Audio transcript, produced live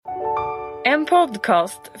En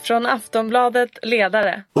podcast från Aftonbladet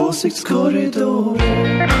Ledare. Åsiktskorridor.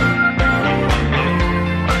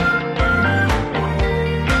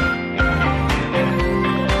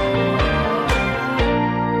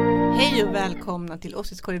 Hej och välkomna till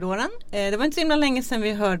Åsiktskorridoren. Det var inte så himla länge sedan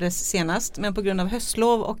vi hördes senast, men på grund av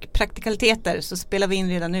höstlov och praktikaliteter så spelar vi in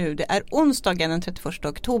redan nu. Det är onsdagen den 31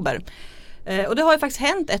 oktober. Och det har ju faktiskt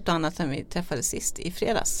hänt ett och annat sedan vi träffades sist i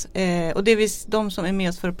fredags. Och det är de som är med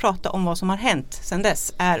oss för att prata om vad som har hänt sedan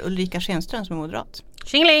dess är Ulrika Schenström som är moderat.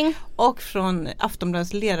 Tjingeling! Och från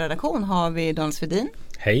Aftonbladets ledarredaktion har vi Dan Svedin.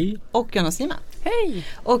 Hej! Och Jonas Sima. Hej!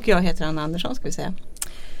 Och jag heter Anna Andersson ska vi säga.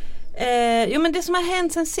 Men det som har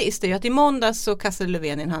hänt sen sist är ju att i måndags så kastade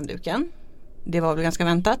Löfven in handduken. Det var väl ganska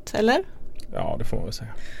väntat, eller? Ja, det får man väl säga.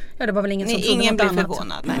 Ja, det var väl ingen som ingen blev annat.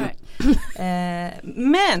 förvånad. Nej.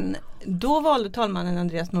 Men då valde talmannen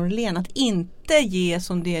Andreas Norlén att inte ge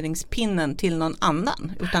sonderingspinnen till någon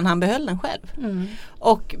annan, utan han behöll den själv.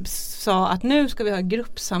 Och sa att nu ska vi ha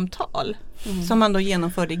gruppsamtal som man då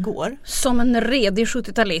genomförde igår. Som en redig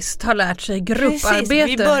 70-talist har lärt sig grupparbete. Precis,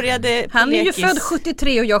 vi började på han är lekis. ju född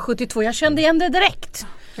 73 och jag 72. Jag kände igen det direkt.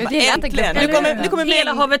 Nu kommer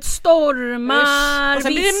hela havet stormar, och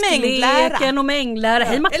sen blir det viskleken och mänglära.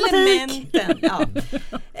 Hej matematik!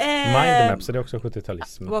 Mindmaps, är det också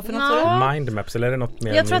 70-talism? Vad för något? Mindmaps, eller är det något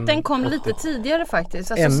mer? Jag tror att den kom lite tidigare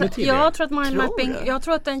faktiskt. Ännu tidigare? Jag tror att mindmapping, jag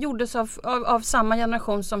tror att den gjordes av samma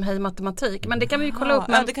generation som Hej matematik. Men det kan vi ju kolla upp.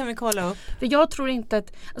 Ja, det kan vi kolla upp. För jag tror inte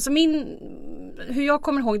att, alltså hur jag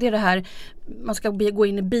kommer ihåg det är det här, man ska gå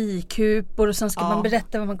in i bikupor och sen ska man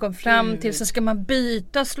berätta vad man kom fram till, så ska man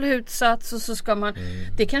byta slutsats och så ska man,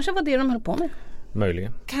 det kanske var det de höll på med.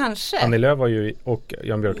 Möjligen. Kanske. Annie Lööf var ju, och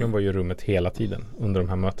Jan Björklund var ju i rummet hela tiden under de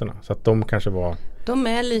här mötena. Så att de kanske var...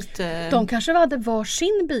 De kanske hade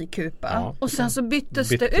varsin bikupa och sen så byttes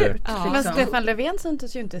det ut. Ja. Men Stefan Löfven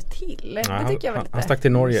syntes ju inte till. Nej, det tycker jag var lite han stack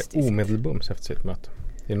till Norge omedelbums efter sitt möte.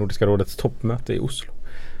 I Nordiska rådets toppmöte i Oslo.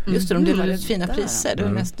 Just det, de delade ut fina priser.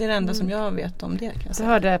 Det är det enda som jag vet om det. Du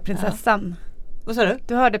hörde prinsessan. Vad sa du?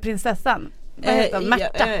 Du hörde prinsessan. Vad heter hon?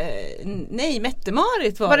 Märta? Nej,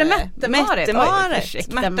 Mette-Marit var det.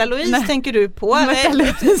 Mette-Marit. Märta-Louise tänker du på.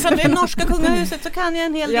 Från det norska kungahuset så kan jag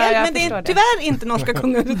en hel del. Men det är tyvärr inte norska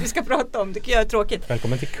kungahuset vi ska prata om. Det tycker jag är tråkigt.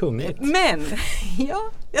 Välkommen till kungligt. Men,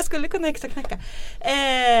 jag skulle kunna extra knacka.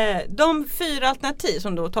 De 4 alternativ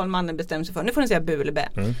som då talmannen bestämde sig för. Nu får ni säga bu eller bä.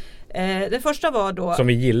 Det första var då... Som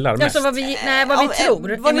vi gillar mest. Alltså vad vi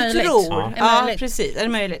tror. Vad ni tror. Ja, precis. Är det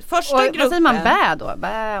möjligt? Första och gruppen... vad säger man bä då?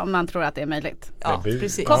 Bä om man tror att det är möjligt. Ja,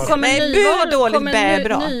 precis.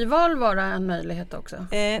 Kommer nyval vara en möjlighet också?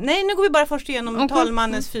 Nej, nu går vi bara först igenom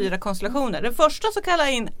talmannens 4 konstellationer. Den första så kallar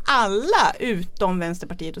in alla utom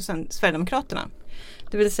Vänsterpartiet och Sverigedemokraterna.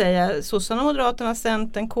 Det vill säga Sossarna, Moderaterna,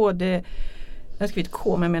 Centern, KD, jag har skrivit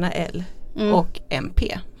K men jag menar L och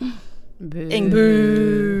MP. En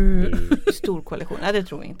stor koalition. Nej, det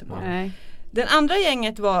tror jag inte på. Nej. Den andra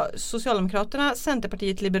gänget var Socialdemokraterna,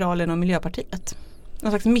 Centerpartiet, Liberalerna och Miljöpartiet.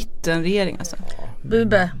 Någon slags mittenregering alltså.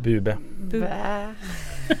 Bube.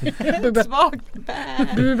 Svagt.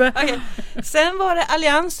 Bube. Okay. Sen var det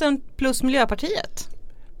Alliansen plus Miljöpartiet.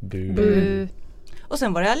 Bu. Och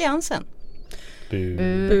sen var det Alliansen.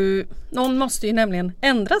 Bu. Någon måste ju nämligen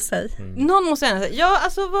ändra sig. Någon måste ändra sig. Ja,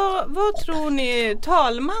 alltså vad tror ni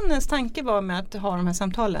talmannens tanke var med att ha de här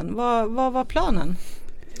samtalen? Vad var planen?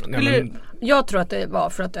 Jag tror att det var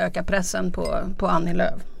för att öka pressen på Annie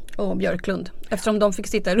Lööf och Björklund. Eftersom de fick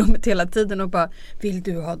sitta i rummet hela tiden och bara, vill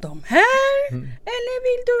du ha dem här? Eller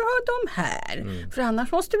vill du ha dem här? För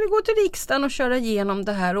annars måste vi gå till riksdagen och köra igenom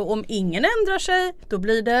det här. Och om ingen ändrar sig, då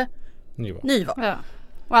blir det nyval. Ja.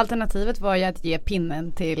 Och alternativet var ju att ge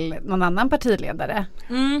pinnen till någon annan partiledare.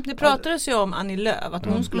 Det pratades ju om Annie Lööf, att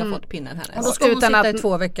hon skulle ha fått pinnen här. Och då ska hon sitta i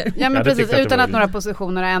 2 veckor. Ja, men precis, utan att några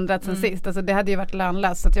positioner har ändrats sen sist. Alltså, det hade ju varit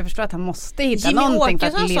lönlöst, så att jag förstår att han måste hitta någonting för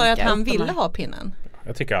att Jimmy Åkesson sa ju att han ville ha pinnen.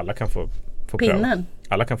 Jag tycker alla kan få pinnen. Pröva.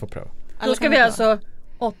 Alla kan få pröva. Då ska vi alltså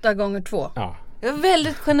 8 gånger 2. Ja. Det är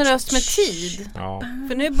väldigt generöst med tid. Ja.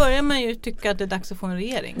 För nu börjar man ju tycka att det är dags att få en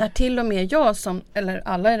regering. När till och med jag eller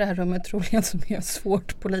alla i det här rummet troligen som är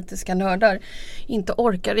svårt politiska nördar, inte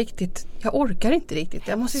orkar riktigt. Jag orkar inte riktigt.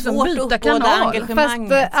 Jag måste byta kanal.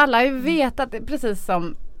 Fast alla har ju vetat, precis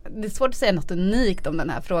som, det är svårt att säga något unikt om den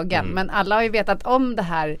här frågan, men alla har ju vetat om den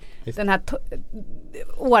här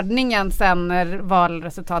ordningen sen när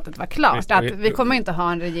valresultatet var klart. Att vi kommer inte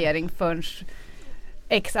ha en regering förrän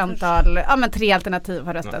x antal, 3 alternativ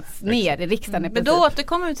har röstats ner i riksdagen. Men då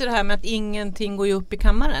återkommer vi till det här med att ingenting går ju upp i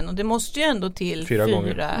kammaren och det måste ju ändå till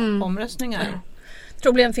 4 omröstningar.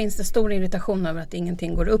 Troligen finns det stor irritation över att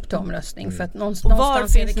ingenting går upp till omröstning. För att och var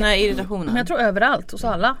finns den här irritationen? Jag tror överallt, hos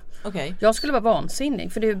alla. Okay. Jag skulle vara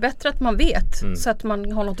vansinnig, för det är bättre att man vet så att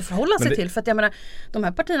man har något att förhålla sig till. För att jag menar, de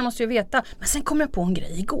här partierna måste ju veta. Men sen kom jag på en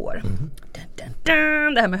grej igår.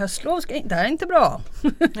 Det här med höstlov, det här är inte bra.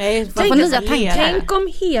 Nej, tänk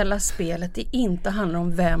om hela spelet inte handlar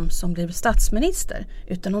om vem som blir statsminister,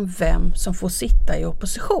 utan om vem som får sitta i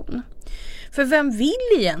opposition. För vem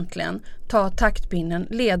vill egentligen ta taktpinnen,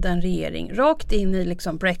 leda en regering rakt in i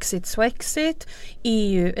liksom Brexit,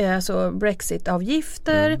 EU, alltså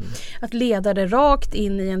Brexit-avgifter, att leda det rakt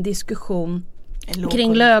in i en diskussion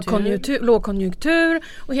kring lågkonjunktur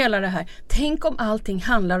och hela det här. Tänk om allting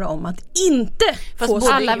handlar om att inte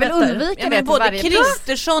få alla vill undvika det. Både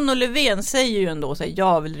Kristersson och Löfven säger ju ändå så här,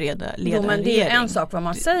 jag vill leda men det är en sak vad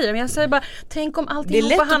man säger. Men jag säger bara, tänk om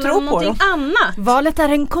allting handlar om någonting annat. Valet är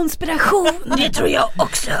en konspiration. Det tror jag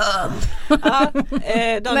också.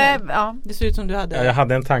 Det ser ut som du hade. Ja, jag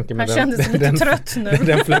hade en tanke, men han kändes lite trött nu.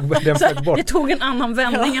 Den flög bort. Det tog en annan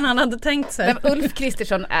vändning än han hade tänkt sig. Men Ulf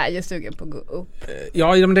Kristersson är ju sugen på att gå upp.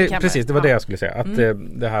 Ja, men precis, det var det jag skulle säga. Att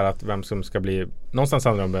det här att vem som ska bli, någonstans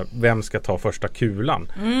handlar det om vem ska ta första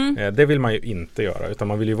kulan. Det vill man ju inte göra, utan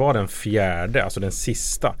man vill ju vara den fjärde, alltså den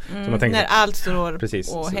sista. Så man tänker, när allt står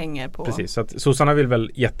och hänger på. Precis, så att sossarna vill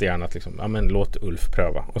väl jättegärna att liksom, låt Ulf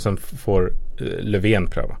pröva. Och sen får Löfven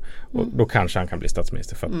pröva. Och då kanske han kan bli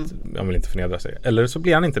statsminister, för att han vill inte förnedra sig. Eller så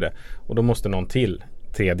blir han inte det. Och då måste någon till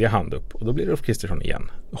tredje hand upp. Och då blir det Ulf Kristersson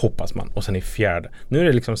igen. Hoppas man. Och sen i fjärde. Nu är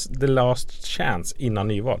det liksom the last chance innan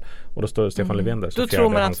nyval. Och då står Stefan Löfven där. Då tror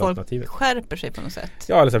man att folk skärper sig på något sätt.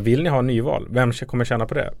 Ja, eller så vill ni ha nyval? Vem kommer tjäna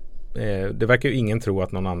på det? Det verkar ju ingen tro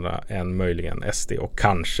att någon andra än möjligen SD och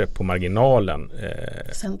kanske på marginalen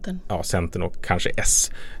Centern. Ja, Centern och kanske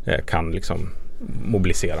S kan liksom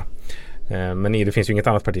mobilisera. Men det finns ju inget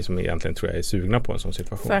annat parti som egentligen tror jag är sugna på en sån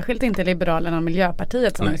situation. Särskilt inte Liberalerna och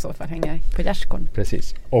Miljöpartiet som i så fall hänger på gärdsgården.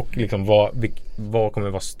 Precis. Och liksom vad kommer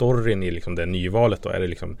vara storyn i liksom det nyvalet då? Är det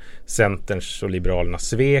liksom Centerns och Liberalernas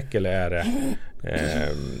svek, eller är det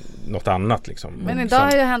något annat liksom? Men idag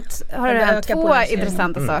har det hänt två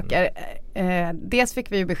intressanta saker. Dels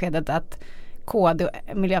fick vi ju beskedet att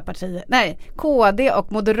KD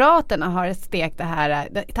och Moderaterna har stekt det här,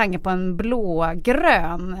 tanken på en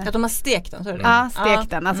blågrön. Att de har stekt den, så är det? Ja, stekt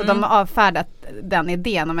den. Alltså de har avfärdat den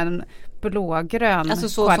idén om en blågrön alltså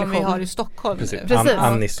så koalition. som vi har i Stockholm.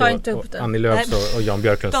 Precis. Annie Lööfs och Jan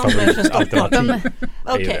Björklunds favoritalternativ.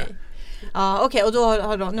 Okej, och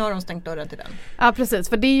nu har de stängt dörren till den. Ja, precis.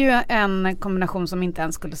 För det är ju en kombination som inte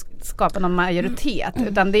ens skulle skapa någon majoritet.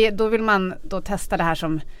 Utan då vill man då testa det här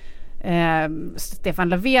som Stefan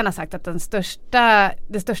Löfven har sagt, att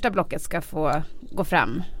det största blocket ska få gå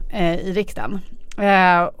fram i riksdagen.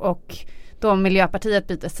 Och då om Miljöpartiet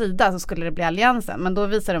byter sida så skulle det bli alliansen. Men då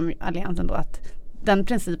visar de alliansen då att den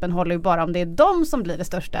principen håller ju bara om det är de som blir det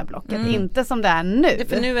största blocket, inte som det är nu.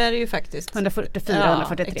 För nu är det ju faktiskt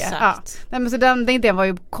 144-143. Exakt. Nej, men så den idén var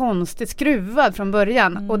ju konstigt skruvad från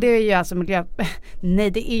början. Och det är ju alltså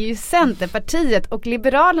det är ju Centerpartiet och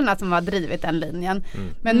Liberalerna som har drivit den linjen.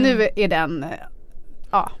 Men nu är den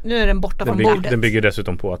nu är den borta från bordet. Den bygger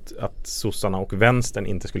dessutom på att sossarna och vänstern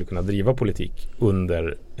inte skulle kunna driva politik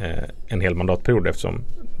under en hel mandatperiod, eftersom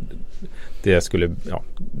det skulle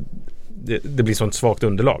det blir sånt svagt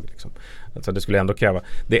underlag liksom. Alltså det skulle ändå kräva,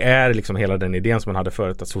 det är liksom hela den idén som man hade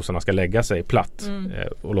förut, att sossarna ska lägga sig platt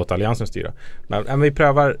och låta alliansen styra. Men vi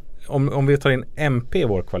prövar, om vi tar in MP i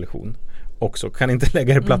vår koalition också, kan inte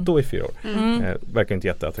lägga det platt då i 4 år. Verkar inte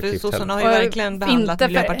jätteattraktivt. För sossarna har ju verkligen behandlat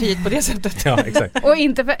Miljöpartiet på det sättet. Ja, exakt. Och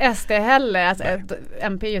inte för SD heller. Alltså,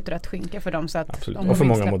 MP är ju ett rätt skynka för dem. Så att absolut. Och för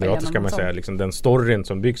många moderater ska man säga, liksom, den storyn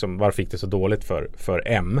som byggs om varför fick det så dåligt för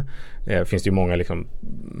M, finns det ju många liksom,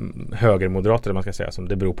 högermoderater man ska säga, som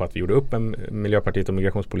det beror på att vi gjorde upp med Miljöpartiet och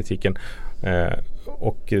migrationspolitiken,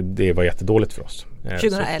 och det var jättedåligt för oss.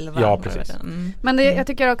 2011. Ja, precis. Men jag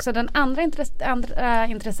tycker också den andra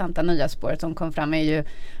intressanta nya spåret som kom fram är ju,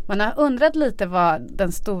 man har undrat lite vad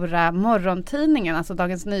den stora morgontidningen, alltså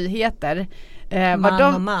Dagens Nyheter,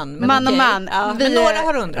 Man och man. Ja, men några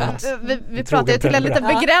har undrat. Vi pratar ju till en lite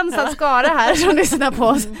begränsad skara här som lyssnar på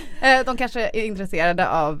oss. De kanske är intresserade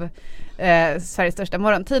av Sveriges största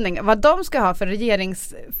morgontidning. Vad de ska ha för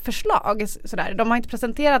regeringsförslag. Sådär. De har inte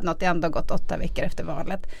presenterat något, det har ändå gått 8 veckor efter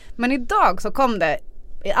valet. Men idag så kom det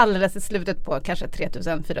alldeles i slutet på kanske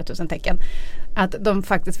 3000-4000 tecken att de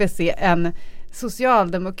faktiskt vill se en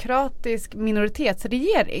socialdemokratisk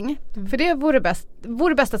minoritetsregering. För det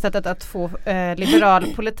vore bästa sättet att få liberal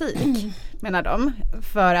politik, menar de.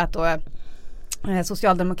 För att då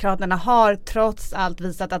Socialdemokraterna har trots allt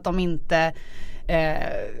visat att de inte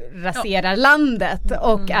raserar landet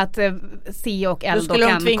och att C och L då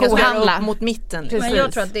kan kohandla mot mitten. Precis. Men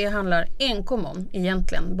jag tror att det handlar enkom om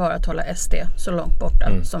egentligen bara att hålla SD så långt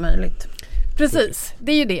borta som möjligt. Precis,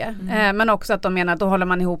 det är ju det. Men också att de menar att då håller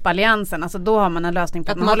man ihop alliansen. Alltså då har man en lösning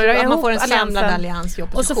på att man får en samlad allians i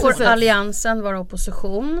opposition. Och så får alliansen vara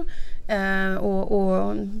opposition.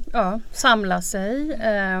 Och samla sig.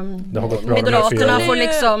 Moderaterna får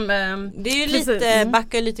liksom det är ju lite,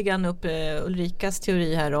 backar lite grann upp Ulrikas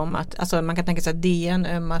teori här om att alltså man kan tänka sig att DN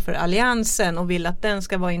ömmar för alliansen och vill att den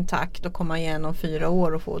ska vara intakt och komma igen om 4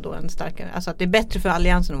 år och få då en starkare, alltså att det är bättre för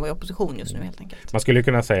alliansen att vara i opposition just nu helt enkelt. Man skulle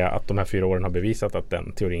kunna säga att de här 4 åren har bevisat att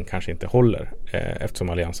den teorin kanske inte håller eftersom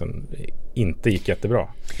alliansen inte gick jättebra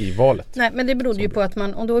i valet. Nej, men det berodde ju på att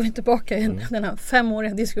man, och då är vi tillbaka i den här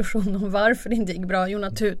 5-åriga diskussionen om varför det inte gick bra. Jo,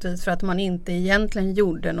 naturligtvis för att man inte egentligen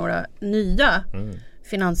gjorde några nya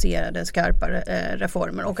finansierade skarpa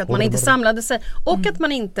reformer och att man inte samlade sig och att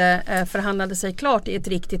man inte förhandlade sig klart i ett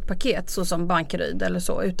riktigt paket så som Bankeryd eller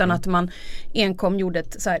så, utan att man enkom gjorde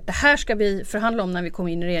ett så här, det här ska vi förhandla om när vi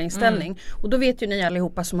kommer in i regeringsställning och då vet ju ni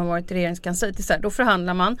allihopa som har varit i regeringskansliet så här, då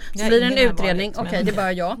förhandlar man, så blir det en utredning, okej, det är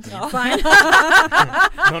bara jag. Fine.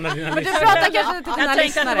 Men du pratar kanske till dina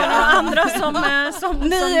lyssnare. Det var andra som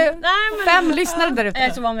ni 5 lyssnare där ute. Jag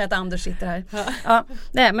är så van vid att Anders sitter här. Ja.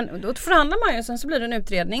 Nej, men då förhandlar man ju, sen så blir det en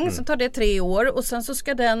utredning, sen tar det 3 år och sen så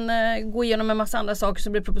ska den gå igenom en massa andra saker, så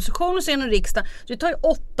blir det proposition och sen en riksdag. Så det tar ju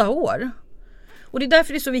 8 år. Och det är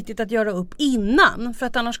därför det är så viktigt att göra upp innan, för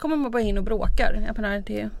att annars kommer man bara in och bråkar.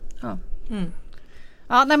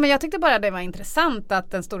 Ja, nej, men jag tyckte bara det var intressant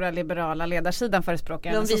att den stora liberala ledarsidan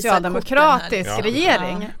förespråkar en socialdemokratisk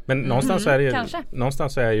regering. Ja. Men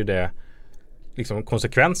någonstans är ju det liksom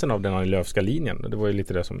konsekvensen av den här Löfska linjen. Det var ju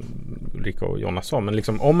lite det som Ulrika och Jonna sa. Men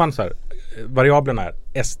liksom, om man så här, variablerna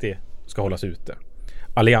är SD ska hållas ute,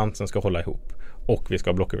 alliansen ska hålla ihop och vi ska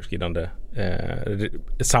ha blocköverskridande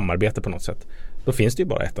samarbete på något sätt. Då finns det ju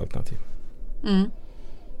bara ett alternativ.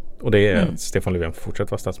 Och det är att Stefan Löfven får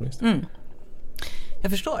fortsätta vara statsminister.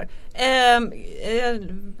 Jag förstår. Jag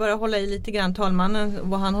bara hålla i lite grann talmannen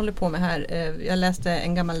vad han håller på med här. Jag läste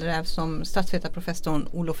en gammal räv som statsvetarprofessorn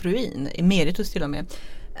Olof Ruin, emeritus till och med.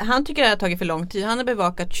 Han tycker det har tagit för lång tid. Han har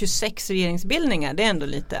bevakat 26 regeringsbildningar. Det är ändå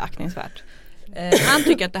lite aktningsvärt. Han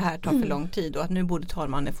tycker att det här tar för lång tid och att nu borde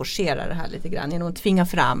talmannen forcera det här lite grann genom att tvinga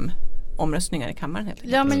fram omröstningar i kammaren helt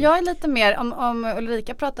enkelt. Ja, men jag är lite mer om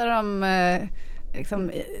Ulrika pratar om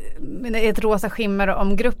liksom, ett rosa skimmer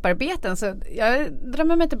om grupparbeten, så jag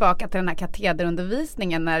drömmer mig tillbaka till den här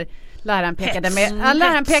katederundervisningen när läraren pekade med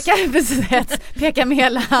läraren pekar med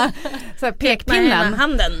hela så här, pekpinnen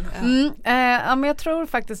handen. Ja, men jag tror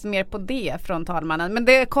faktiskt mer på det från talmannen, men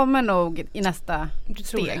det kommer nog i nästa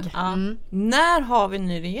steg. Ja. När har vi en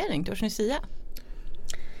ny regering? Törs ni säga?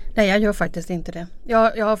 Nej, jag gör faktiskt inte det.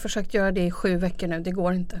 Jag har försökt göra det i 7 veckor nu, det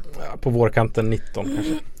går inte. Ja, på vårkanten 19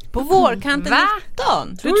 kanske. På vårkanten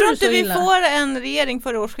 19? Du tror inte vi får en regering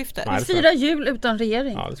före årsskiftet? Vi firar jul utan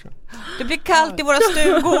regering. Ja, det tror jag. Det blir kallt i våra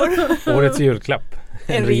stugor. Årets julklapp.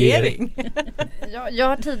 En regering. Jag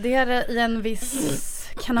har tidigare i en viss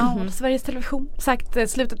kanal, Sveriges Television, sagt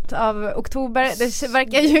slutet av oktober. Det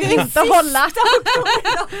verkar ju inte hålla.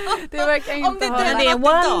 Det verkar inte hålla. Det är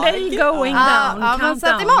one day going down. Ja, man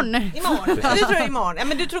satt imorgon. Ja, det tror jag imorgon. Ja,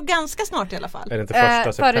 men du tror ganska snart i alla fall. Är det inte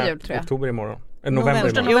första före jul, tror jag. Oktober imorgon?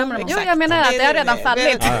 November. Jo, jag menar att det har redan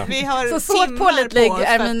fallit. Vi har så pålitlig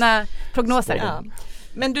är mina prognoser. Ja.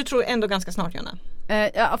 Men du tror ändå ganska snart, Jonna?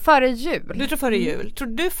 Ja, före jul. Du tror före jul. Tror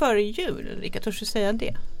du före jul, Ulrika? Törs du säga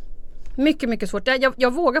det? Mycket, mycket svårt.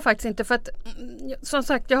 Jag vågar faktiskt inte, för att som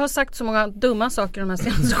sagt, jag har sagt så många dumma saker de här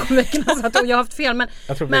senaste 7 veckorna så att jag har haft fel.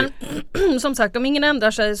 Men som sagt, om ingen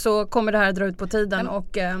ändrar sig så kommer det här dra ut på tiden.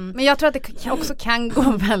 Men jag tror att det också kan gå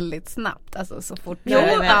väldigt snabbt. Alltså så fort. Jo,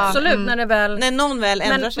 absolut. När någon väl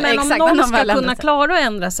ändrar sig. Men om någon ska kunna klara att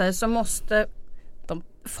ändra sig så måste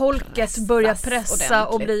folket börjar pressa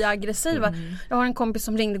och bli aggressiva. Jag har en kompis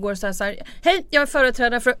som ringde igår och sa så här: hej, jag är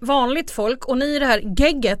företrädare för vanligt folk och ni är det här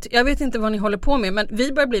gegget. Jag vet inte vad ni håller på med, men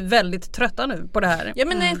vi börjar bli väldigt trötta nu på det här. Ja,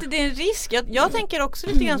 men är inte det en risk? Jag tänker också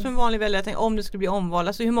lite grann som en vanlig väljare, om det skulle bli omval,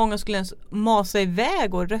 alltså hur många skulle ens masa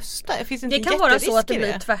iväg och rösta? Det kan vara så att det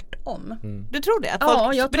blir tvärtom. Du tror det? Att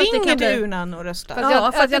folk springer till urnan och röstar?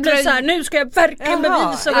 Ja, för att jag blir så här, nu ska jag verkligen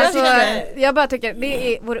bevisa vad jag tycker. Jag bara tycker,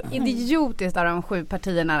 det vore idiotiskt av de 7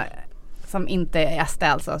 partierna som inte är SD,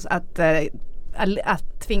 alltså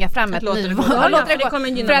att tvinga fram ett nyval. Det kommer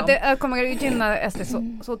gynna för att det kommer gynna SD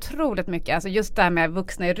så otroligt mycket. Alltså just det här med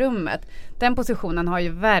vuxna i rummet. Den positionen har ju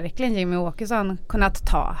verkligen Jimmy Åkesson kunnat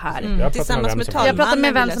ta här. Tillsammans med talmannen. Jag pratar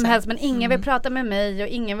med vem som helst, men ingen vill prata med mig och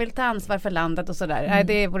ingen vill ta ansvar för landet och sådär. Nej,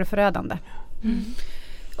 det vore förödande.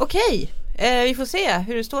 Okej, vi får se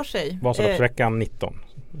hur det står sig. Vasaloppsveckan 19.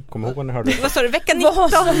 Kommer ihåg när ni hörde? Vad sa du? Veckan 19?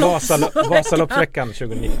 Vasaloppsveckan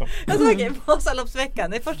 2019.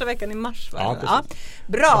 Vasaloppsveckan, det är första veckan i mars, va? Ja,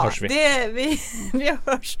 bra, vi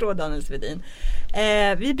hörs då, Daniel Svedin.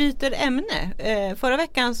 Vi byter ämne. Förra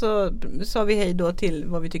veckan så sa vi hej då till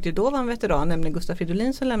vad vi tyckte då var en veteran, nämligen Gustav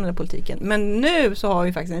Fridolin som lämnade politiken. Men nu så har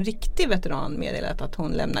vi faktiskt en riktig veteran meddelat att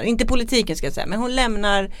hon lämnar, inte politiken ska jag säga, men hon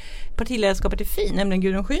lämnar partiledarskapet i Fi, nämligen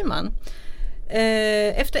Gudrun Schyman.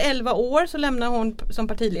 Efter 11 år så lämnar hon som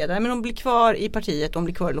partiledare, men hon blir kvar i partiet, hon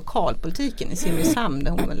blir kvar i lokalpolitiken i Simrishamn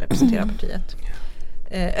där hon väl representerar partiet.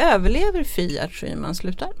 Överlever Fi att Schyman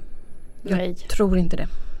slutar? Jag tror inte det.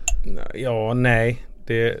 Ja, nej.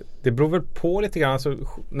 Det beror väl på lite grann. Alltså,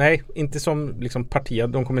 nej, inte som liksom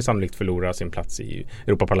partiet. De kommer sannolikt förlora sin plats i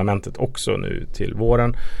Europaparlamentet också nu till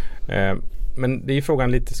våren. Men det är ju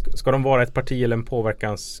frågan lite, ska de vara ett parti eller en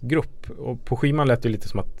påverkansgrupp? Och på Schyman lät det lite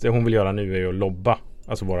som att det hon vill göra nu är att lobba.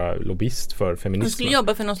 Alltså vara lobbyist för feminismen. Hon skulle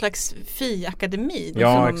jobba för någon slags FI-akademi.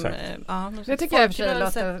 Ja, exakt. Jag tycker att det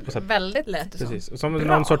låter väldigt lätt. Precis. Som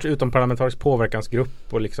någon sorts utomparlamentarisk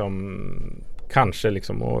påverkansgrupp och liksom kanske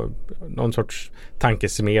liksom och någon sorts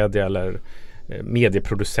tankesmedja eller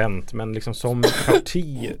medieproducent. Men liksom som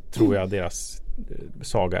parti tror jag deras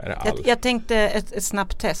saga är all. Jag tänkte ett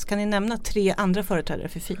snabbt test. Kan ni nämna 3 andra företrädare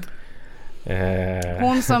för FI?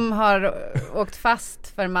 Hon som har åkt fast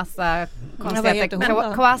för massa konstigheter.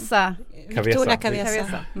 Kawasa. Victoria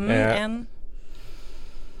Kavesa. En.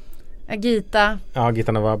 Gita. Ja,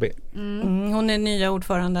 Gita Nawabi. Hon är nya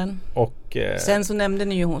ordföranden. Och sen så nämnde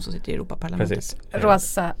ni ju hon som sitter i Europaparlamentet. Precis.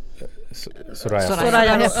 Rosa.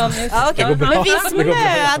 Soraya. Okej, men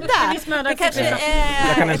vi smödar. Det kanske är...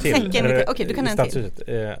 Jag kan en till. Okej, du kan en till.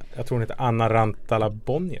 Jag tror hon heter Anna Rantala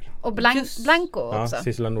Bonnier. Och Blanco också. Ja,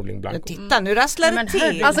 Sissela Nordling Blanco. Titta, nu rasslar det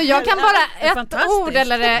till. Alltså jag kan bara ett ord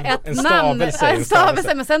eller ett namn. En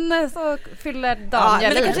stavelse, men sen så fyller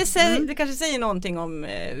Daniel. Men det kanske säger någonting om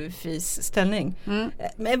FIs ställning.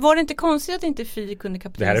 Men var det inte konstigt att inte FI kunde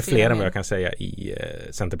kapitalisera? Det här är fler än vad jag kan säga i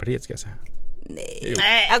Centerpartiet, ska jag säga.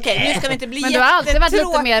 Nej, okej, nu ska vi inte bli men du har alltid varit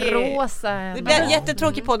lite mer rosa. Det blir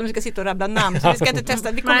jättetråkigt på dem, vi ska sitta och rabbla namn. Så vi ska inte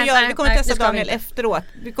testa, vi kommer testa Daniel efteråt.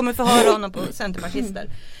 Vi kommer förhöra honom på centerpartister.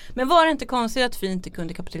 Men var det inte konstigt att vi inte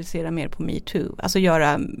kunde kapitalisera mer på MeToo? Alltså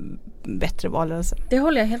göra bättre valrörelser? Det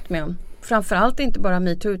håller jag helt med om. Framförallt inte bara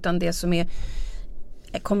MeToo utan det som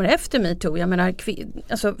kommer efter MeToo. Jag menar,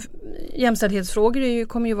 alltså, jämställdhetsfrågor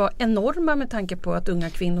kommer ju vara enorma med tanke på att unga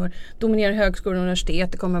kvinnor dominerar högskolor och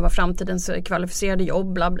universitet. Det kommer vara framtidens kvalificerade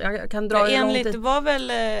jobb. Bla bla. Jag kan dra enligt, det var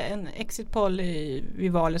väl en exit poll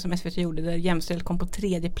vid valet som SVT gjorde där jämställdhet kom på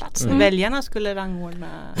 3:e plats. Väljarna skulle rangordna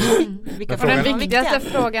vilka frågor. Och den viktigaste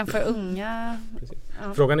frågan för unga...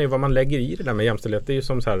 Ja. Frågan är vad man lägger i det där med jämställdhet. Det är ju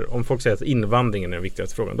som så här, om folk säger att invandringen är den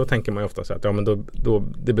viktigaste frågan, då tänker man ju ofta så att men då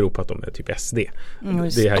det beror på att de är typ SD.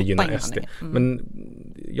 Det här gynnar SD. Men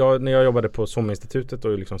när jag jobbade på SOM-institutet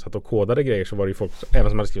och liksom satt och kodade grejer, så var det ju folk, även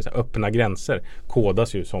som hade skrivit så här, öppna gränser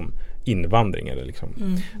kodas ju som invandring eller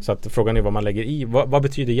liksom. Så att frågan är vad man lägger i. Vad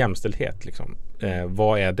betyder jämställdhet liksom?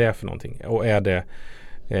 Vad är det för någonting? Och är det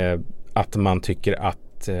att man tycker att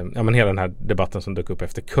men hela den här debatten som dök upp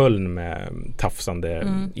efter Köln med tafsande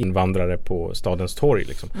invandrare på stadens torg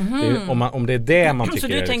liksom. Det är, om det är det man tycker. Så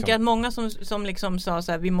du tänker liksom, att många som liksom sa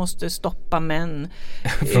så här, vi måste stoppa män,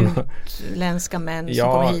 utländska män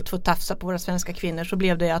som kommer hit för att tafsa på våra svenska kvinnor, så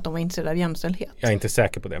blev det att de var intresserade av jämställdhet. Jag är inte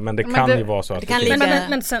säker på det, men det kan ju vara så att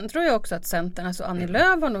men sen tror jag också att Centern, alltså Annie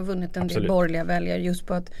Lööf har nog vunnit en del borgerliga väljare just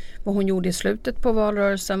på att vad hon gjorde i slutet på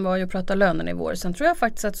valrörelsen var ju att prata lönenivåer. Sen tror jag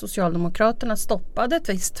faktiskt att Socialdemokraterna stoppade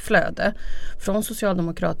ett visst flöde från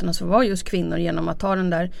Socialdemokraterna som var just kvinnor genom att ta den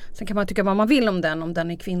där, sen kan man tycka vad man vill om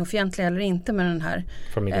den är kvinnofientlig eller inte, med den här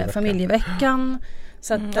familjeveckan.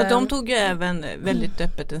 Så att, och de tog ju även väldigt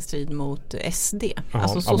öppet en strid mot SD.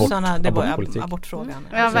 Alltså sossarna, det var abortfrågan.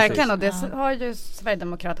 Ja, verkligen. Och det har ju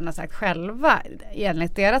Sverigedemokraterna sagt själva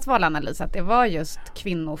enligt deras valanalys att det var just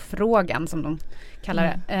kvinnofrågan som de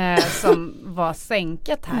kallar det, som var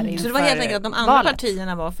sänket här inför. Så det var helt enkelt att de andra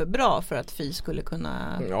partierna var för bra för att FI skulle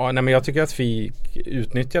kunna... Ja, nej, men jag tycker att FI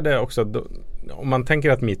utnyttjade också, om man tänker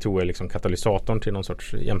att MeToo är liksom katalysatorn till någon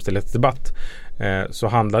sorts jämställdhetsdebatt, så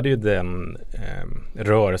handlade ju den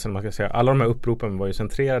rörelsen, man ska säga, alla de här uppropen var ju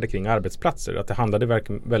centrerade kring arbetsplatser, att det handlade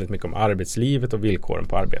väldigt mycket om arbetslivet och villkoren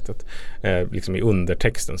på arbetet, liksom i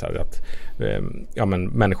undertexten så här, att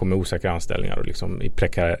människor med osäkra anställningar och liksom i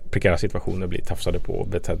prekära situationer blir tafsade på och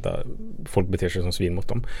folk beter sig som svin mot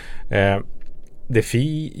dem. Det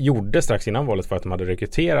FI gjorde strax innan valet för att de hade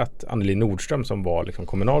rekryterat Anneli Nordström som var liksom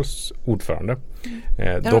Kommunals ordförande.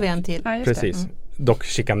 Där har vi en till. Precis. dock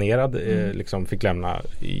chikanerad, liksom fick lämna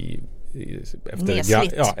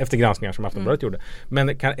efter granskningar som Aftonbladet gjorde. Men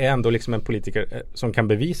är ändå liksom en politiker som kan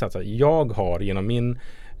bevisa att jag har genom min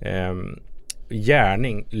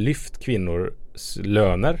gärning lyft kvinnors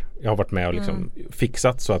löner. Jag har varit med och liksom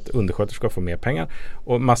fixat så att undersköterskor får mer pengar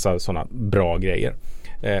och massa sådana bra grejer.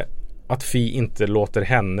 Att Fi inte låter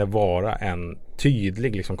henne vara en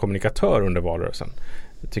tydlig liksom, kommunikatör under valrörelsen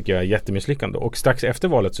tycker jag är jättemisslyckande. Och strax efter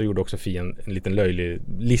valet så gjorde också Fi en liten löjlig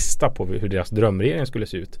lista på hur deras drömregering skulle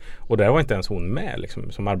se ut. Och där var inte ens hon med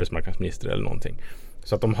liksom, som arbetsmarknadsminister eller någonting.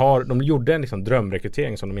 Så att de gjorde en liksom,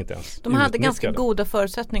 drömrekrytering som de inte ens de hade ganska goda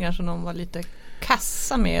förutsättningar som de var lite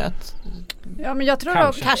kassa med att ja, men jag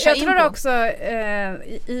tror också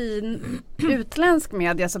i utländsk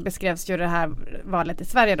media så beskrevs ju det här valet i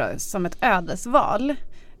Sverige då som ett ödesval.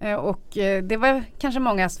 Och det var kanske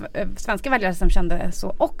många svenska väljare som kände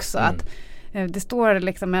så också att det står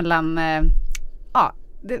liksom mellan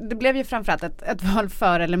det blev ju framförallt ett val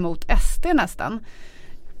för eller mot SD nästan.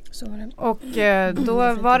 Så var det. Och då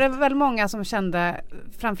var det väl många som kände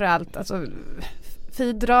framförallt alltså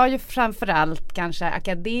Fi drar ju framförallt kanske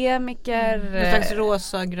akademiker. En slags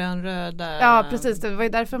rosa, grön, röda. Ja, precis. Det var ju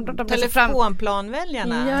därför de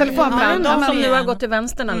telefonplanväljarna. Ja, telefonplan. De som nu har gått till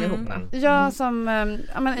vänstern allihopa. Ja, som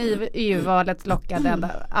i EU-valet lockade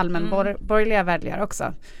ända allmänborgerliga väljare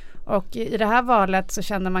också. Och i det här valet så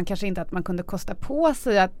kände man kanske inte att man kunde kosta på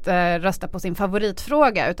sig att rösta på sin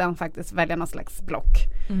favoritfråga utan faktiskt välja någon slags block.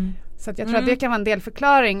 Så att jag tror att det kan vara en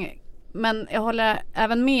delförklaring. Men jag håller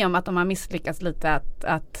även med om att de har misslyckats lite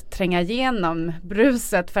att tränga igenom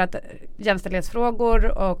bruset för att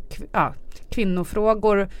jämställdhetsfrågor och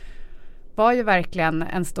kvinnofrågor var ju verkligen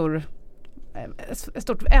ett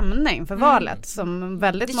stort ämne inför valet som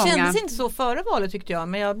väldigt många... Det kändes inte så före valet tyckte jag,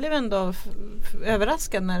 men jag blev ändå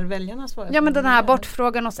överraskad när väljarna svarade. Ja, men den här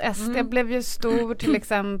bortfrågan hos SD blev ju stor till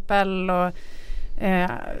exempel och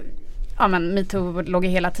men MeToo låg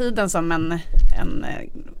hela tiden som en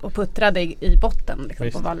och puttrade i botten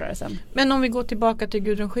liksom, på valrörelsen. Men om vi går tillbaka till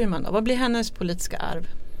Gudrun Schyman då, vad blir hennes politiska arv?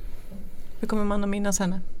 Hur kommer man att minnas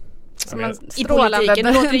henne? I politiken,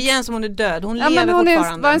 det låter igen som hon är död. Hon lever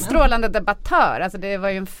fortfarande. Hon var en strålande debattör. Alltså det var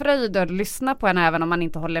ju en fröjd att lyssna på henne även om man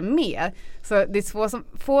inte håller med. Så det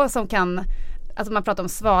är få som kan... Alltså man pratar om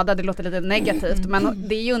svada, det låter lite negativt. Men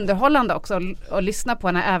det är ju underhållande också att lyssna på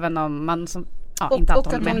henne även om man som... inte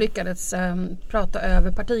och att hon lyckades prata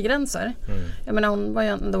över partigränser. Jag menar hon var ju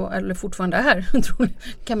ändå, eller fortfarande är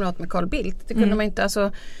kamrat med Carl Bildt. Det kunde man inte,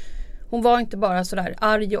 alltså hon var inte bara sådär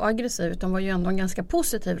arg och aggressiv utan var ju ändå en ganska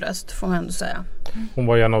positiv röst får man ändå säga. Hon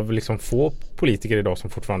var ju en av liksom få politiker idag som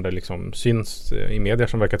fortfarande liksom syns i media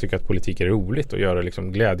som verkar tycka att politik är roligt och gör det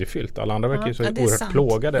liksom glädjefyllt. Alla andra verkar ju så oerhört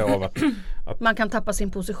plågade av att man kan tappa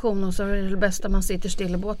sin position och så är det bästa man sitter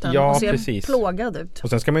still i båten och ser plågad ut. Och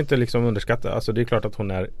sen ska man inte liksom underskatta, alltså det är klart att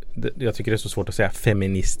hon är, jag tycker det är så svårt att säga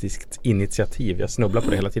feministiskt initiativ. Jag snubblar på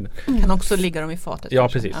det hela tiden. Kan också ligga dem i fatet. Ja,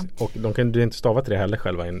 precis. Och de kan ju inte stava till det heller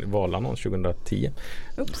själva i en valannons 2010.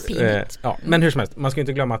 Men hur som helst, man ska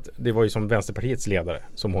inte glömma att det var ju som Vänsterpartiets ledare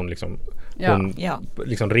som hon liksom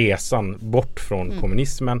liksom resan bort från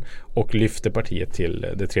kommunismen och lyfte partiet till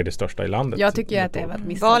det tredje största i landet. Jag tycker att det var ett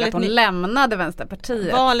misstag att hon lämnade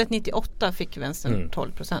Vänsterpartiet. Valet 98 fick Vänstern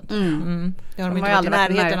 12%. Det har de inte varit i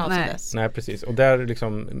närheten av till dess. Nej, precis. Och där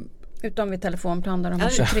liksom... Utom vid telefonplan där de har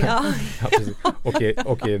 23.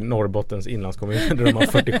 Och i Norrbottens inlandskommun där de har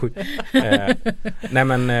 47.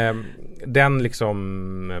 Den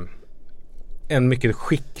liksom... En mycket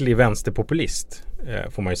skicklig vänsterpopulist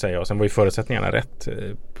får man ju säga. Och sen var ju förutsättningarna rätt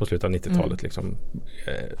på slutet av 90-talet liksom,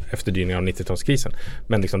 efterdyningar av 90-talskrisen.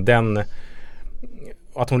 Men liksom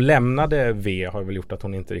att hon lämnade V har väl gjort att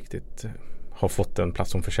hon inte riktigt har fått den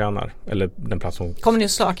plats hon förtjänar. Eller den plats hon... Kommer ni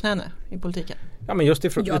att sakna henne i politiken? Ja, men just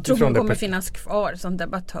ifrån, jag tror hon kommer finnas kvar som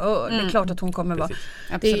debattör. Det är klart att hon kommer vara...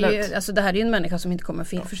 Det här är ju en människa som inte kommer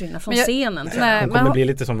försvinna från scenen. Hon kommer bli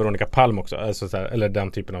lite som Veronica Palm också. Alltså så här, eller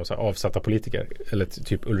den typen av så här, avsatta politiker. Eller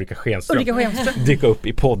typ Ulrika Schenström. Dyka upp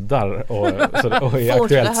i poddar och i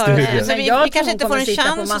Aktuellt studier. Så vi kanske inte får en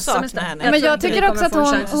chans att sakna henne. Men jag tycker också att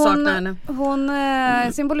hon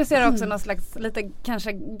symboliserar också någon slags lite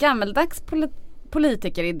kanske gammeldags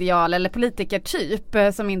politikerideal eller politikertyp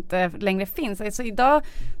som inte längre finns. Alltså idag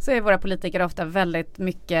så är våra politiker ofta väldigt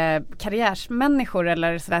mycket karriärsmänniskor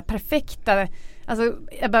eller sådär perfekta. Alltså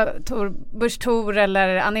Busch Thor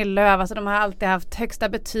eller Annie Lööf, alltså de har alltid haft högsta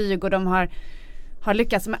betyg och de har har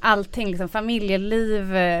lyckats med allting, liksom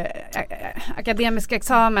familjeliv, akademisk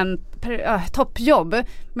examen, toppjobb.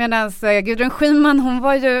 Medan Gudrun Schyman, hon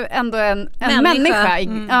var ju ändå en människa.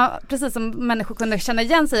 Ja, precis, som människor kunde känna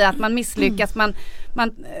igen sig i, att man misslyckas, man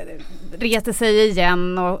reser sig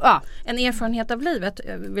igen. Och, ja. En erfarenhet av livet.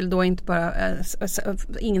 Jag vill då inte bara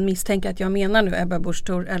ingen misstänka att jag menar nu Ebba Busch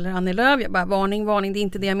Thor eller Annie Lööf. Jag bara varning, det är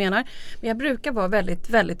inte det jag menar. Men jag brukar vara väldigt,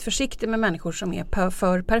 väldigt försiktig med människor som är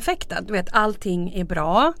för perfekta. Du vet, allting är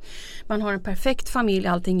bra. Man har en perfekt familj,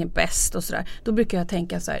 allting är bäst och sådär. Då brukar jag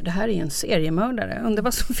tänka så här, det här är en seriemördare. Undrar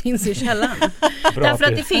vad som finns i källaren. Därför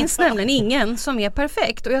att det finns nämligen ingen som är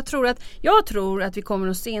perfekt. Och jag tror att vi kommer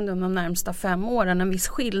att se under de närmsta 5 åren en viss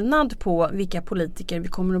skillnad på vilka politiker vi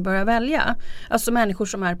kommer att börja välja. Alltså människor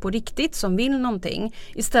som är på riktigt, som vill någonting,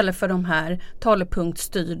 istället för de här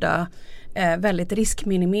talepunktstyrda, väldigt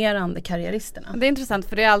riskminimerande karriäristerna. Det är intressant,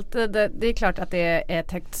 för det är alltid, det är klart att det är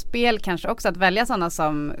ett högt spel kanske också att välja sådana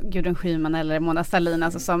som Gudrun Schyman eller Mona Sahlin,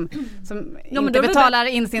 alltså som inte betalar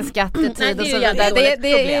in sin skatt i tid och så vidare.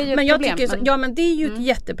 Det är ju men jag tycker men det är ju ett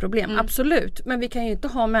jätteproblem, absolut. Men vi kan ju inte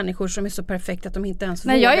ha människor som är så perfekta att de inte ens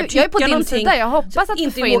vågar tycka jag är på din sida. Jag hoppas att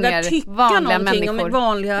inte du får in vågar tycka vanliga någonting människor om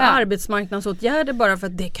vanliga arbetsmarknadsåtgärder bara för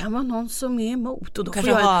att det kan vara någon som är emot, och då får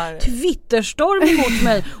jag en Twitterstorm emot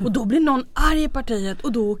mig och då blir någon arg i partiet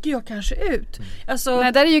och då åker jag kanske ut. Alltså,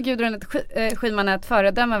 nej, där är ju Gudrun Schyman ett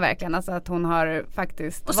föredöme verkligen. Alltså att hon har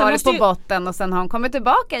faktiskt varit på botten och sen har hon kommit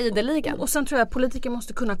tillbaka ideligen. Och sen tror jag att politiker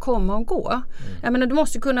måste kunna komma och gå. Jag menar, du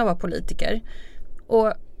måste kunna vara politiker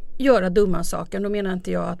och göra dumma saker. Då menar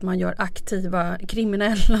inte jag att man gör aktiva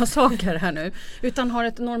kriminella saker här nu, utan har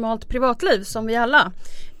ett normalt privatliv som vi alla.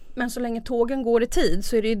 Men så länge tågen går i tid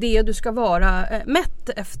så är det ju det du ska vara mätt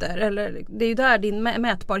efter. Eller det är ju där din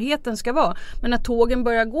mätbarheten ska vara. Men när tågen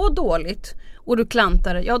börjar gå dåligt och du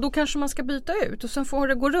klantar det, ja då kanske man ska byta ut och sen får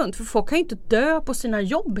det gå runt. För folk kan ju inte dö på sina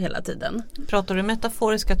jobb hela tiden. Pratar du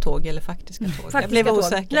metaforiska tåg eller faktiska tåg? Faktiska jag blev tåg.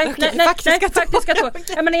 osäker. Nej, faktiska tåg.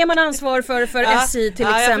 Ja, men är man ansvar för SJ till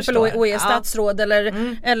exempel och är statsråd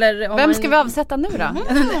eller vem ska vi avsätta nu då?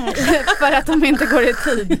 För att de inte går i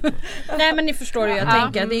tid. Nej, men ni förstår ju, jag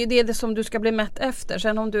tänker. Det är ju det som du ska bli mätt efter.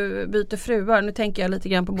 Sen om du byter fruar, nu tänker jag lite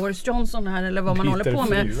grann på Boris Johnson här eller vad man håller på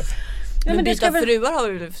med. Ja, men byta fruar har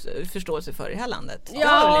vi förståelse för i det här landet.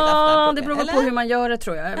 Ja, det beror på hur man gör det,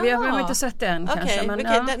 tror jag. Vi har inte sett det än kanske. Men,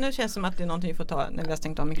 nu känns det som att det är någonting vi får ta när vi har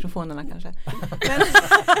stängt av mikrofonerna kanske.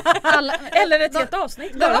 Eller ett helt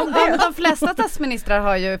avsnitt. De flesta statsministrar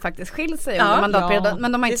har ju faktiskt skilt sig under mandatperioden.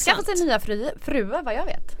 Men de har inte skaffat sig nya fruar, vad jag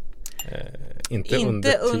vet.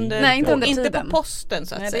 Inte på posten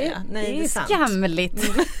så att säga. Nej, det är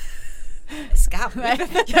skamligt.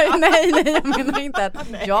 Skamligt. Nej, jag menar inte att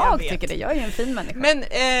jag tycker det. Jag är en fin människa. Men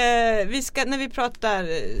när vi pratar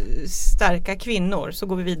starka kvinnor så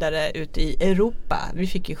går vi vidare ut i Europa. Vi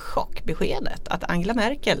fick ju chockbeskedet att Angela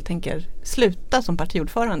Merkel tänker sluta som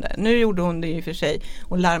partiordförande. Nu gjorde hon det ju för sig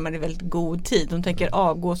och larmade i väldigt god tid. Hon tänker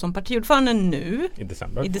avgå som partiordförande nu i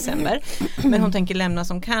december. Men hon tänker lämna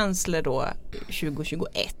som kansler då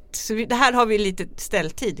 2021. Så det här har vi lite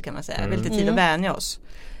ställtid, kan man säga. Lite tid att vänja oss.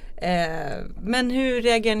 Men hur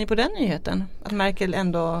reagerar ni på den nyheten? Att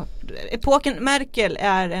epoken Merkel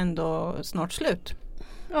är ändå snart slut.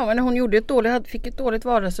 Ja, men hon fick ett dåligt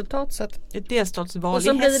valresultat. Så att, ett delstatsval och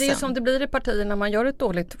så blir det ju som det blir i partier när man gör ett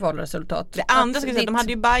dåligt valresultat. Det andra ska säga, de hade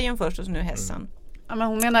ju Bayern först och så nu Hessen. Ja,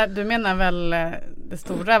 men du menar väl det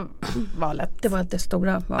stora valet? Det var det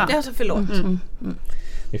stora valet. Det är alltså förlåt.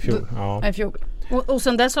 I fjol. I fjol. Och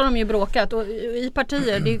sen dess har de ju bråkat, och i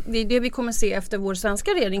partier, det är det vi kommer se efter vår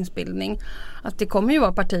svenska regeringsbildning, att det kommer ju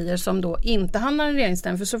vara partier som då inte hamnar i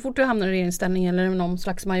regeringsställning, för så fort du hamnar i regeringsställning eller någon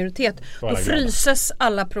slags majoritet, då fryses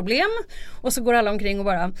alla problem och så går alla omkring och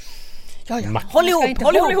bara håll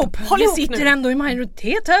ihop, vi sitter ändå i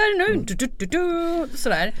majoritet här nu,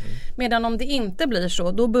 sådär. Medan om det inte blir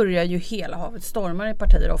så, då börjar ju hela havet stormar i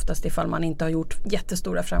partier, oftast ifall man inte har gjort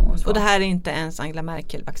jättestora framgångar. Och det här är inte ens Angela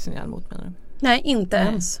Merkel vaccinerad mot, menar du? Nej, inte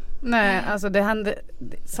ens. Nej, alltså det hände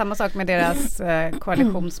samma sak med deras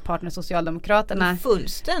koalitionspartner Socialdemokraterna.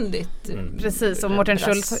 Fullständigt. Precis, och Mårten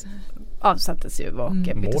Schultz avsattes ju och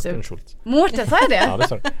byttes ut. Schultz. Mårten, sa jag det? Ja, det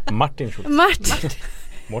sa du. Martin Schultz.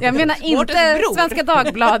 Jag menar inte Svenska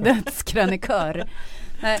Dagbladets krönikör.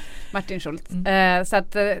 Nej, Martin Schultz. Så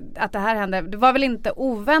att det här hände, det var väl inte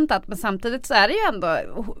oväntat, men samtidigt så är det ju ändå,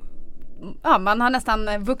 man har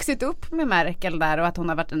nästan vuxit upp med Merkel där, och att hon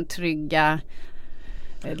har varit den trygga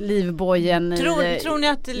livbojen. Tror ni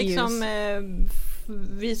att det liksom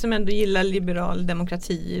vi som ändå gillar liberal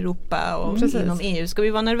demokrati i Europa och inom EU, ska vi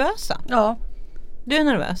vara nervösa? Ja. Du är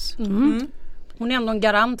nervös? Hon är ändå en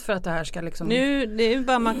garant för att det här ska liksom... Nu, det är ju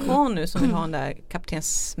bara Macron nu som vill ha den där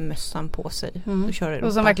kaptensmössan på sig.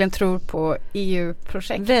 Och som verkligen tror på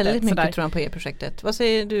EU-projektet. Väldigt mycket tror han på EU-projektet. Vad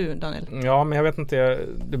säger du, Daniel? Ja, men jag vet inte.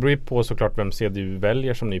 Det beror ju på såklart vem CDU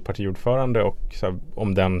väljer som ny partiordförande och så här,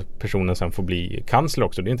 om den personen sen får bli kansler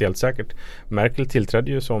också. Det är inte helt säkert. Merkel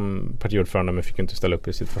tillträdde ju som partiordförande men fick inte ställa upp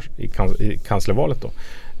i kanslervalet då.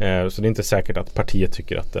 Så det är inte säkert att partiet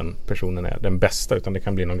tycker att den personen är den bästa, utan det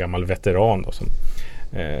kan bli någon gammal veteran då som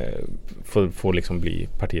får liksom bli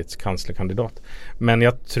partiets kanslerkandidat. Men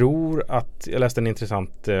jag tror att jag läste en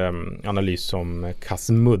intressant analys som Cas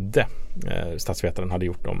Mudde, statsvetaren, hade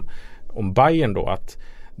gjort om Bayern då, att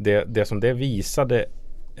det som det visade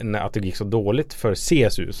att det gick så dåligt för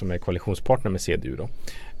CSU som är koalitionspartner med CDU då,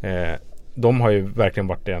 de har ju verkligen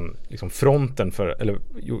varit den liksom fronten för, eller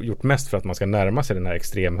gjort mest för att man ska närma sig den här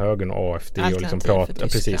extremhögern och AFD och liksom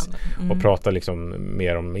prata liksom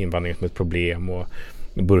mer om invandring som ett problem och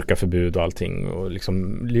burkaförbud och allting och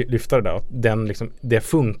liksom lyfta det där. Och det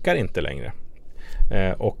funkar inte längre.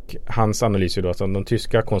 Och hans analys är då att de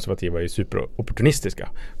tyska konservativa är superopportunistiska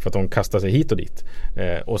för att de kastar sig hit och dit.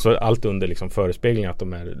 Och så allt under liksom förespeglingen att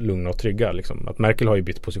de är lugna och trygga. Liksom. Att Merkel har ju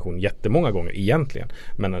bytt position jättemånga gånger egentligen.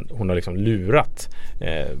 Men hon har liksom lurat.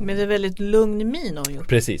 Men det är väldigt lugn min hon gjort.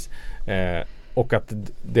 Precis. Och att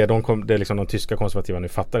det liksom de tyska konservativa nu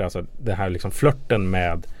fattar är alltså det här liksom flirten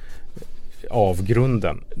med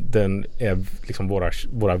avgrunden, den är liksom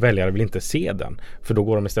våra väljare vill inte se den, för då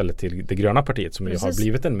går de istället till det gröna partiet som ju har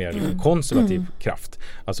blivit en mer konservativ kraft.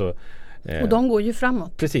 Alltså, och de går ju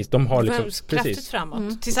framåt. Precis, de har liksom kraftigt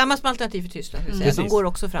framåt. Tillsammans med Alternativ för Tyskland. De går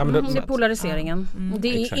också framåt. Ja, det är polariseringen. Och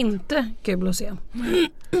det är inte kul att se.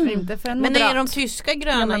 Inte för en men är de tyska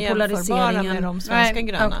gröna jämförbara med de svenska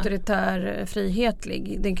gröna? Auktoritär,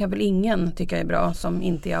 frihetlig. Den kan väl ingen tycka är bra som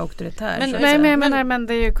inte är auktoritär. Men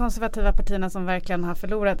det är ju konservativa partierna som verkligen har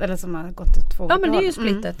förlorat eller som har gått till två. Ja, men det är ju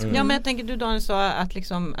splittet. Ja, men jag tänker du Daniel sa att,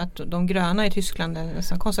 liksom, att de gröna i Tyskland är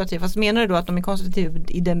nästan konservativa. Fast menar du då att de är konservativa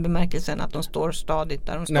i den bemärkelsen att de står stadigt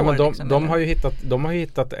där de står? Nej, men de har ju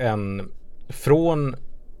hittat en från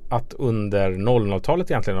att under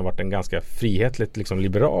 00-talet egentligen har varit en ganska frihetligt liksom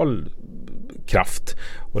liberal kraft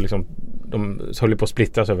och liksom de höll på att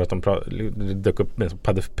splittras över att de dök upp med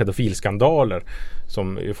pedofilskandaler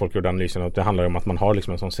som folk gjorde analysen att det handlar om att man har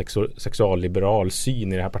liksom en sån sexualliberal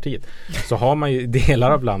syn i det här partiet. Så har man ju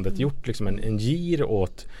delar av landet gjort liksom en gir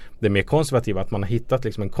åt det mer konservativa, att man har hittat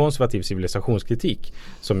liksom en konservativ civilisationskritik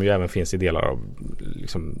som ju även finns i delar av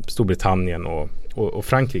liksom Storbritannien och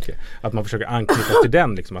Frankrike. Att man försöker anknyta till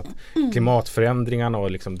den, liksom, att klimatförändringarna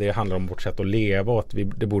och liksom, det handlar om vårt sätt att leva och att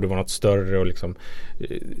det borde vara något större. Och liksom,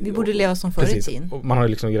 vi borde leva som förr i tiden. Man har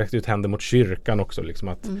liksom räckt ut händer mot kyrkan också. Liksom,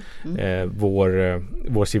 att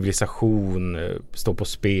vår civilisation står på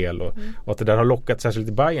spel och att det där har lockat, särskilt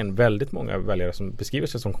i Bayern, väldigt många väljare som beskriver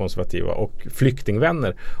sig som konservativa och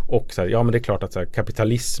flyktingvänner. Och så här, ja men det är klart att så här,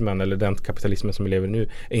 kapitalismen eller den kapitalismen som vi lever nu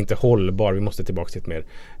är inte hållbar. Vi måste tillbaka till ett mer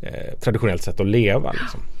traditionellt sätt att leva.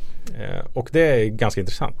 Liksom. Och det är ganska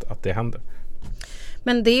intressant att det händer.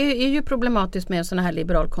 Men det är ju problematiskt med sådana här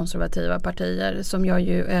liberalkonservativa partier som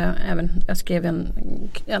jag skrev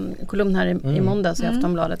en kolumn här i måndags i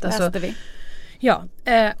Aftonbladet. Alltså, läste vi. Ja,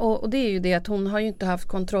 och det är ju det att hon har ju inte haft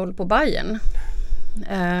kontroll på Bayern.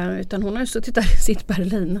 Utan hon har ju suttit där i sitt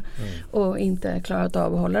Berlin och inte klarat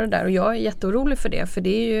av att hålla det där. Och jag är jätteorolig för det. För det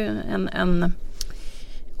är ju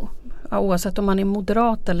oavsett om man är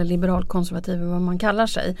moderat eller liberal-konservativ eller vad man kallar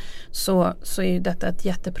sig, så är ju detta ett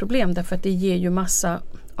jätteproblem. Därför att det ger ju massa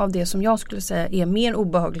av det som jag skulle säga är mer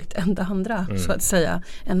obehagligt än det andra, så att säga,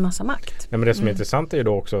 en massa makt. Ja, men det som är intressant är ju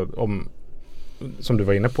då också som du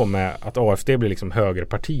var inne på med att AFD blir liksom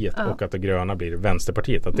högerpartiet och att det gröna blir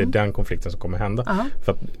vänsterpartiet. Att det är den konflikten som kommer hända.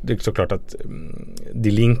 För att det är såklart att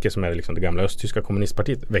Die Linke som är liksom det gamla östtyska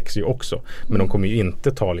kommunistpartiet växer ju också. Men de kommer ju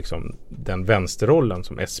inte ta liksom den vänsterrollen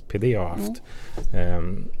som SPD har haft.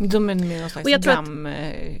 De är mer någon slags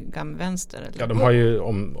gamvänster. Eller? Ja, de har ju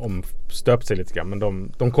omstöpt sig lite grann.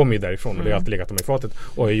 Men de kommer ju därifrån och det har alltid legat dem i fatet.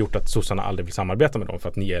 Och har gjort att sossarna aldrig vill samarbeta med dem för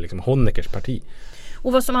att ni är liksom Honeckers parti.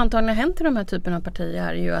 Och vad som antagligen har hänt i de här typen av partier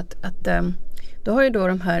är ju att då har ju då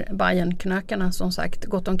de här Bayern-knökarna som sagt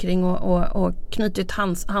gått omkring och knutit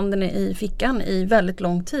handen i fickan i väldigt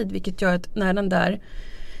lång tid, vilket gör att när den där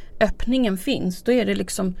öppningen finns, då är det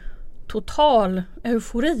liksom total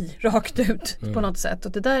eufori rakt ut på något sätt.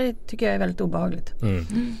 Och det där tycker jag är väldigt obehagligt.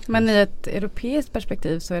 Men i ett europeiskt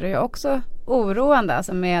perspektiv så är det ju också oroande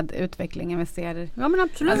alltså med utvecklingen vi ser. Ja, men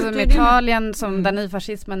absolut. Alltså med Italien som där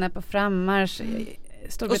nyfascismen är på frammarsch,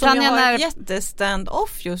 Storbritannien och som har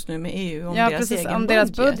jättestand-off just nu med EU om deras precis, egen om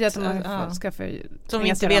deras budget som vi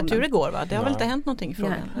inte vet hur det går, va? Det har väl inte hänt någonting i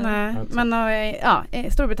frågan. Nej. Men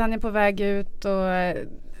Storbritannien på väg ut och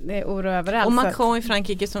det är oro överallt. Och Macron i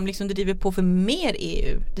Frankrike som liksom driver på för mer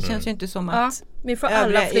EU. Det känns ju inte som att vi får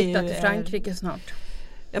alla flytta till Frankrike snart.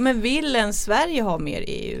 Ja, men vill en Sverige ha mer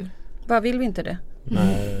EU? Vad vill vi inte det?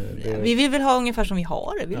 Vi vill väl ha ungefär som vi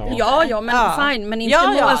har det. Men fine. Men inte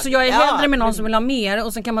alltså jag är hellre med någon som vill ha mer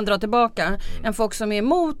och sen kan man dra tillbaka än folk som är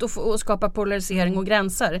emot och skapa polarisering och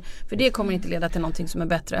gränser. För det kommer inte leda till någonting som är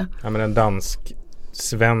bättre. Ja, men den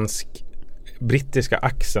dansk-svensk-brittiska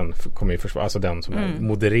axeln kommer ju försvara, alltså den som är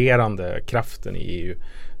modererande kraften i EU,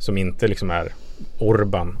 som inte liksom är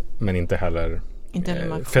Orban men inte heller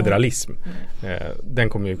federalism. Den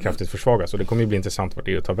kommer ju kraftigt försvagas och det kommer ju bli intressant vart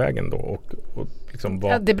EU tar vägen då och liksom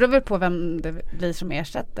det beror väl på vem det blir som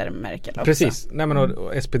ersätter Merkel också. Precis. Nej, men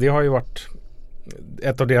och SPD har ju varit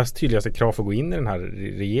ett av deras tydligaste krav för att gå in i den här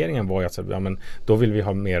regeringen var ju att då vill vi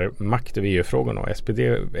ha mer makt över EU-frågorna, och SPD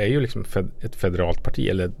är ju liksom ett federalt parti,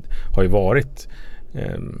 eller har ju varit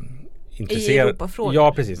intresserad. I Europafrågor.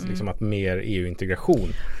 Ja, precis. Liksom att mer EU-integration.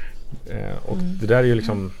 Och det där är ju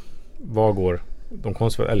liksom vad går de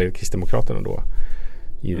eller kristdemokraterna då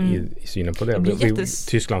i synen på det.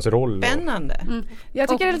 Tysklands roll. Spännande. Jag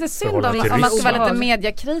tycker det är lite synd om man ska vara lite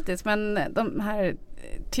mediakritisk, men de här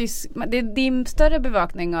det är större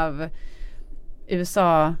bevakning av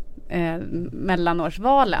USA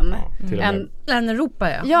mellanårsvalen än Europa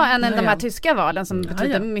än de här tyska valen som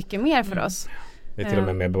betyder mycket mer för oss. Det är till och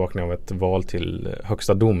med mer bevakning av ett val till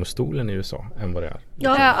högsta domstolen i USA än vad det är.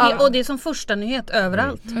 Och det är som första nyhet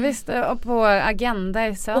överallt. Visst, och på Agenda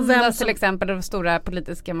i söndags till exempel, det stora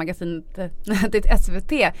politiska magasinet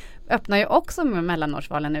SVT öppnar ju också med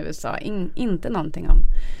mellanårsvalen i USA. Inte någonting om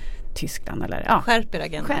Tyskland eller skärper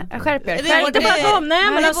agendan. Skärper. Inte bara om,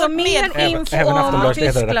 men alltså mer info om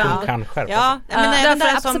Tyskland. Kan skärpa. Ja, men även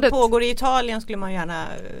det som pågår i Italien skulle man gärna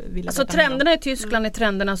vilja. Alltså trenderna i Tyskland är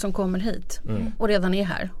trenderna som kommer hit och redan är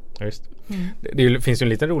här. Ja, just. Det finns ju en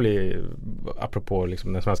liten rolig, apropå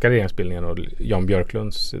liksom den svenska regeringsbildningen och Jan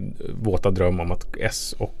Björklunds våta dröm om att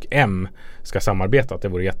S och M ska samarbeta, att det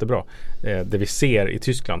vore jättebra. Det vi ser i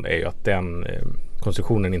Tyskland är ju att den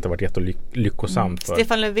konstruktionen inte har varit jättelyckosam för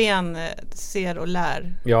Stefan Löfven ser och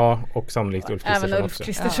lär. Ja, och sannolikt Ulf Kristersson även Ulf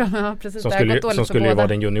Kristersson, precis. Som skulle ju vara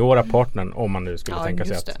den juniora partnern om man nu skulle tänka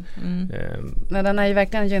sig att men den har ju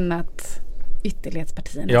verkligen gynnat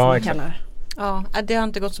ytterlighetspartierna som man kallar. Ja, det har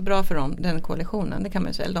inte gått så bra för dem, den koalitionen, det kan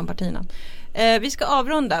man ju säga, de partierna. Vi ska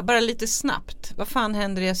avrunda, bara lite snabbt. Vad fan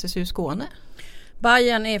händer i SSU Skåne?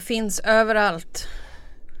 Bayern finns överallt.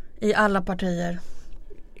 I alla partier.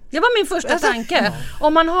 Det var min första tanke.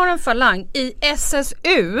 Om man har en falang i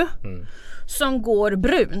SSU som går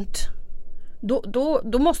brunt,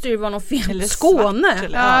 då måste det ju vara något fel. Eller Skåne.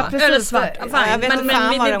 Svart, eller svart. Jag vet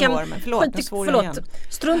inte vad de går, men förlåt.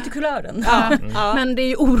 Strunt i kulören. Men det är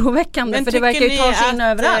ju oroväckande, men för det verkar ju ta sig in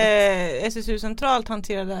överallt. SSU centralt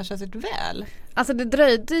hanterar det här särskilt väl? Alltså det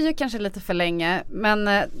dröjde ju kanske lite för länge, men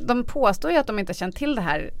de påstår ju att de inte känt till det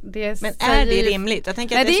här. Men är det rimligt? Jag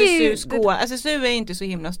tänker att SSU är inte så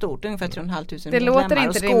himla stort, ungefär 3 500 det låter inte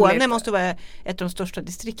och Skåne rimligt. Måste vara ett av de största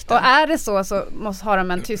distrikten. Och är det så har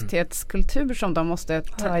de en tysthetskultur som de måste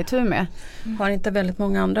ta itu med. Har inte väldigt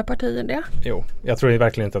många andra partier det? Jo, jag tror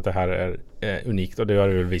verkligen inte att det här är unikt, och det har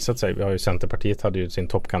ju visat sig. Vi har ju Centerpartiet hade ju sin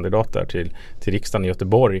toppkandidat där till riksdagen i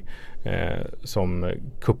Göteborg som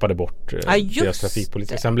kuppade bort deras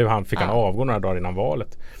trafikpolitik. Sen fick han avgå några dagar innan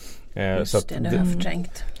valet. Just så att det har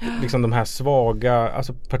förträngt. Liksom de här svaga,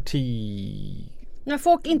 alltså när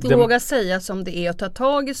folk inte vågar säga som det är och ta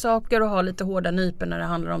tag i saker och ha lite hårda nyper när det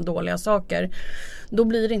handlar om dåliga saker, då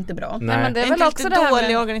blir det inte bra. Nej, men det är väl också det här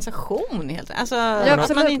dålig organisation helt. Alltså,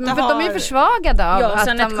 absolut, men för de är ju försvagade av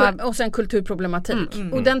och sen kulturproblematik.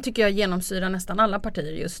 Och den tycker jag genomsyrar nästan alla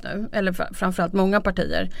partier just nu, eller framförallt många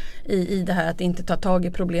partier i det här att inte ta tag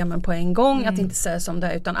i problemen på en gång, att inte säga som det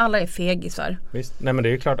är, utan alla är fegisar. Visst, nej men det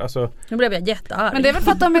är ju klart, alltså. Nu blev jag jättearg. Men det är väl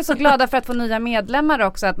för att de är så glada för att få nya medlemmar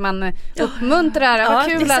också, att man uppmuntrar. Vad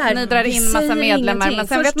kul att ni drar in massa medlemmar, men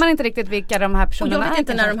sen vet man inte riktigt vilka de här personerna är. Och jag vet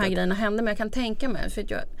inte när de här grejerna händer, men jag kan tänka mig, för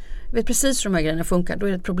jag vet precis hur de här grejerna funkar. Då är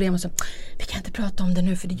det ett problem och så, vi kan inte prata om det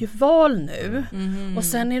nu för det är ju val nu. Och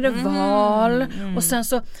sen är det val. Och sen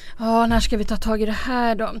så, när ska vi ta tag i det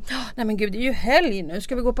här då? Nej men gud, det är ju helg nu.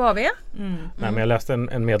 Ska vi gå på AV? Nej, men jag läste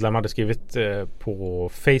en medlem hade skrivit på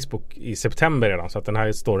Facebook i september redan, så att den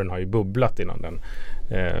här storyn har ju bubblat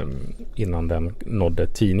innan den nådde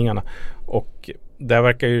tidningarna. Och där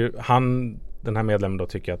verkar ju han den här medlemmen då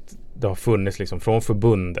tycker att det har funnits liksom från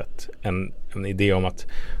förbundet en idé om att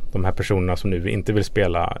de här personerna som nu inte vill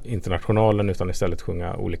spela Internationalen utan istället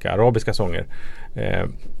sjunga olika arabiska sånger,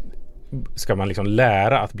 ska man liksom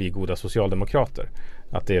lära att bli goda socialdemokrater.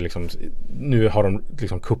 Att det är liksom, nu har de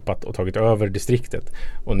liksom kuppat och tagit över distriktet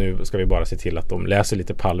och nu ska vi bara se till att de läser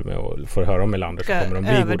lite Palme och får höra om Melander, så kommer de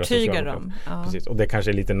bli goda socialdemokrater. Ja. Precis. Och det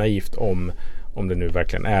kanske är lite naivt om det nu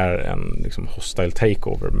verkligen är en liksom hostile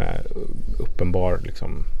takeover med uppenbar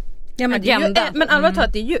liksom men allvarligt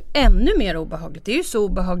talat, det är ju ännu mer obehagligt. Det är ju så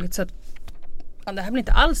obehagligt så att det här blir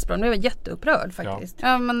inte alls bra. Nu är jag jätteupprörd faktiskt.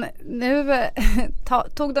 Ja, men nu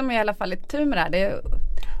tog de i alla fall ett tur med det här. Det är,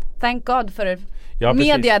 thank God för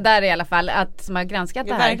media där i alla fall som har granskat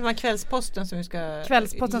det här. Det verkar Kvällsposten som vi ska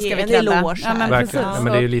ge en eloge. Ja, men precis. Ja,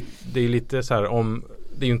 men det är ju lite så här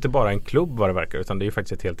det är ju inte bara en klubb vad det verkar, utan det är ju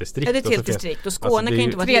faktiskt ett helt distrikt. Ja, det är ett helt distrikt och Skåne kan ju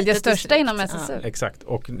inte vara tredje största inom SSU. Ja. Exakt,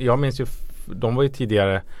 och jag minns ju de var ju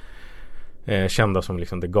tidigare kända som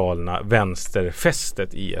liksom det galna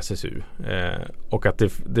vänsterfästet i SSU. Och att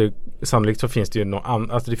det sannolikt så finns det ju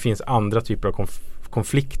det finns andra typer av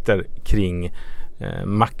konflikter kring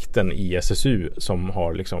makten i SSU som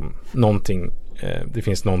har liksom någonting, det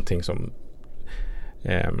finns någonting som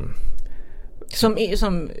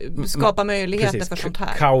skapar möjligheter precis, för sånt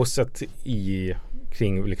här. Kaoset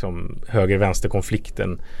kring liksom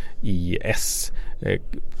höger-vänster-konflikten i S.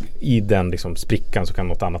 I den liksom sprickan så kan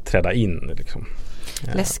något annat träda in. Liksom.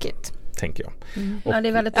 Läskigt. Tänker jag. Och, det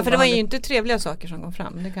är väldigt för det var ju inte trevliga saker som kom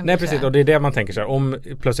fram. Det kan nej, precis. Och det är det man tänker så här. Om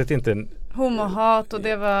plötsligt inte homohat och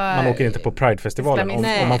det var man åker inte på Pride-festivalen. Om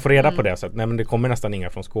man får reda på det så att nej, men det kommer nästan inga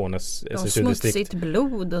från Skånes SSU-distrikt. Smutsigt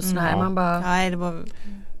blod och sådär. Man bara nej, det var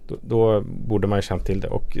då borde man ju känt till det.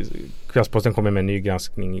 Och Kvällsposten kommer med en ny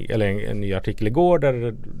granskning eller en ny artikel igår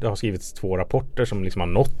där det har skrivits 2 rapporter som liksom har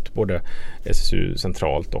nått både SSU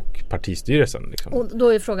centralt och partistyrelsen. Liksom. Och då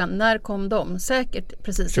är frågan, när kom de? Säkert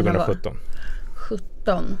precis 2017.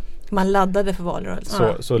 17. Man laddade för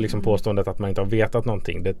valrörelsen. Så liksom påståendet att man inte har vetat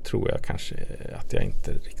någonting, det tror jag kanske att jag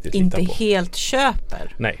inte riktigt litar på. Inte helt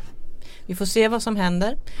köper. Nej. Vi får se vad som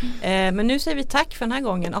händer. Men nu säger vi tack för den här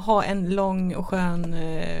gången och ha en lång och skön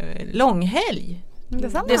långhelg. Det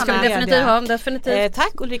ska vi definitivt ha. Definitivt.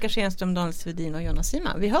 Tack Ulrika Schenström, Daniel Svedin och Jonas Sima.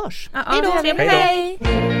 Vi hörs. Hej då. Hej.